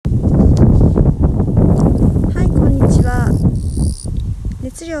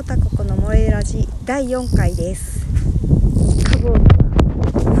ジオタココの萌えラジ第4回です。カボー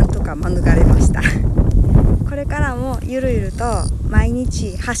ルはなんとか免れましたこれからもゆるゆると毎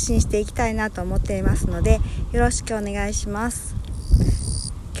日発信していきたいなと思っていますので、よろしくお願いします。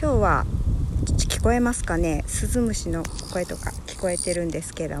今日は聞こえますかね、スズムシの声とか聞こえてるんで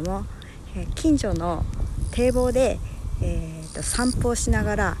すけれども、近所の堤防で、散歩をしな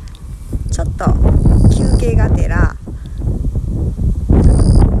がらちょっと休憩がてら録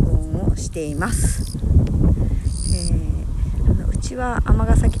音をしています。うちは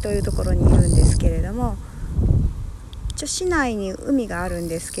尼崎というところにいるんですけれども、市内に海があるん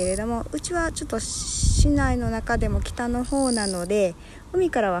ですけれども、うちはちょっと市内の中でも北の方なので海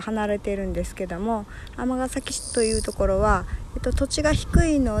からは離れているんですけども、尼崎市というところは、土地が低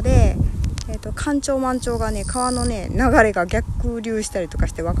いので、干潮満潮がね、川のね流れが逆流したりとか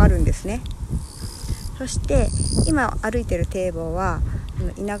して分かるんですね。そして今歩いてる堤防は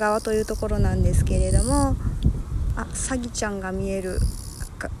稲川というところなんですけれども、サギちゃんが見える、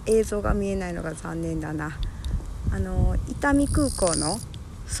映像が見えないのが残念だな。伊丹空港の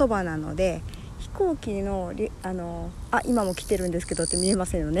そばなので、飛行機の今も来てるんですけどって見えま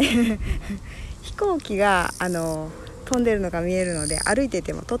せんよね飛行機が飛んでるのが見えるので、歩いて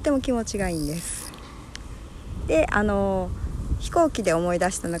てもとっても気持ちがいいんです。で、飛行機で思い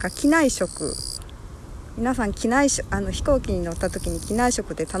出したのが機内食。皆さん飛行機に乗った時に機内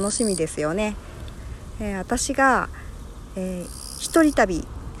食って楽しみですよね。私が、一人旅、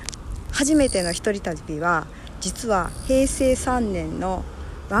初めての一人旅は実は平成3年の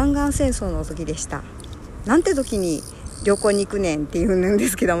湾岸戦争の時でした。なんて時に旅行に行くねんっていうんで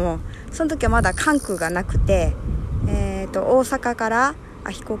すけども、その時はまだ関空がなくて、大阪から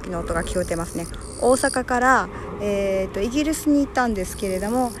飛行機の音が聞こえてますね。大阪から、イギリスに行ったんですけれど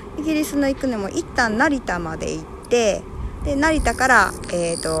も、イギリスの行くのも一旦成田まで行って、で成田から、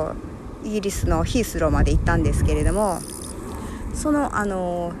イギリスのヒースローまで行ったんですけれども、そ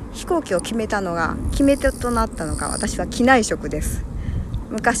の、飛行機を決め手となったのが、私は機内食です。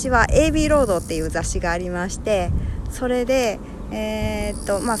昔は AB ロードっていう雑誌がありまして、それで、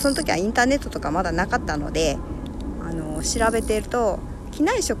その時はインターネットとかまだなかったので、調べていると機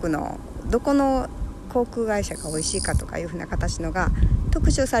内食のどこの航空会社が美味しいかとかいうふうな形のが特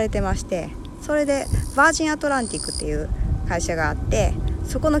集されてまして、それでバージンアトランティックっていう会社があって、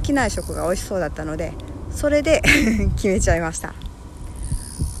そこの機内食が美味しそうだったので、それで決めちゃいました。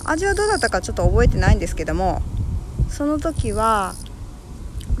味はどうだったかちょっと覚えてないんですけども、その時は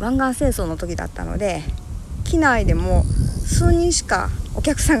湾岸戦争の時だったので、機内でも数人しかお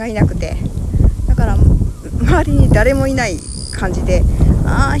客さんがいなくて、だから周りに誰もいない感じで、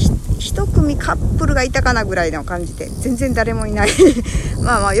一組カップルがいたかなぐらいの感じで、全然誰もいない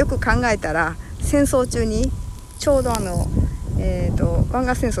よく考えたら戦争中にちょうど湾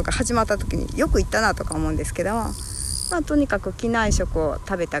岸戦争が始まった時によく行ったなとか思うんですけども、とにかく機内食を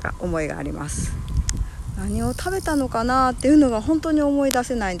食べた思いがあります。何を食べたのかなっていうのが本当に思い出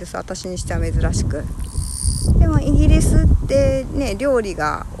せないんです、私にしては珍しく。でもイギリスってね、料理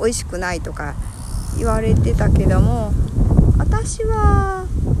が美味しくないとか言われてたけども、私は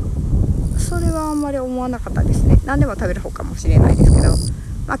それはあんまり思わなかったですね。何でも食べる方かもしれないですけど、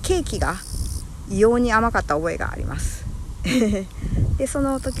ケーキが異様に甘かった覚えがありますで、そ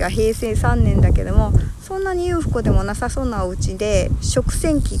の時は平成3年だけども、そんなに裕福でもなさそうなお家で食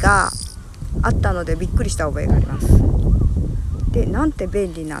洗機があったのでびっくりした覚えがあります。で、なんて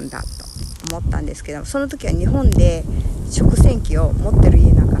便利なんだと思ったんですけど、その時は日本で食洗機を持ってる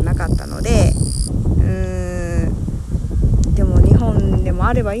家なんかなかったので、でも日本でも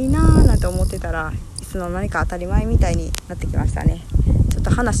あればいいなーなんて思ってたら、いつの間にか当たり前みたいになってきましたね。ちょっと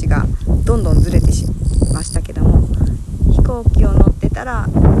話がどんどんずれてしましたけども、飛行機を乗ってたら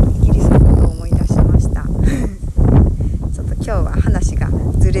イギリスのことを思い出しましたちょっと今日は話が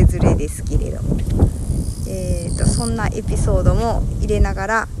ズレズレですけれども、そんなエピソードも入れなが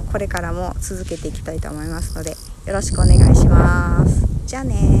らこれからも続けていきたいと思いますので、よろしくお願いします。じゃあ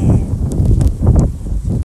ね。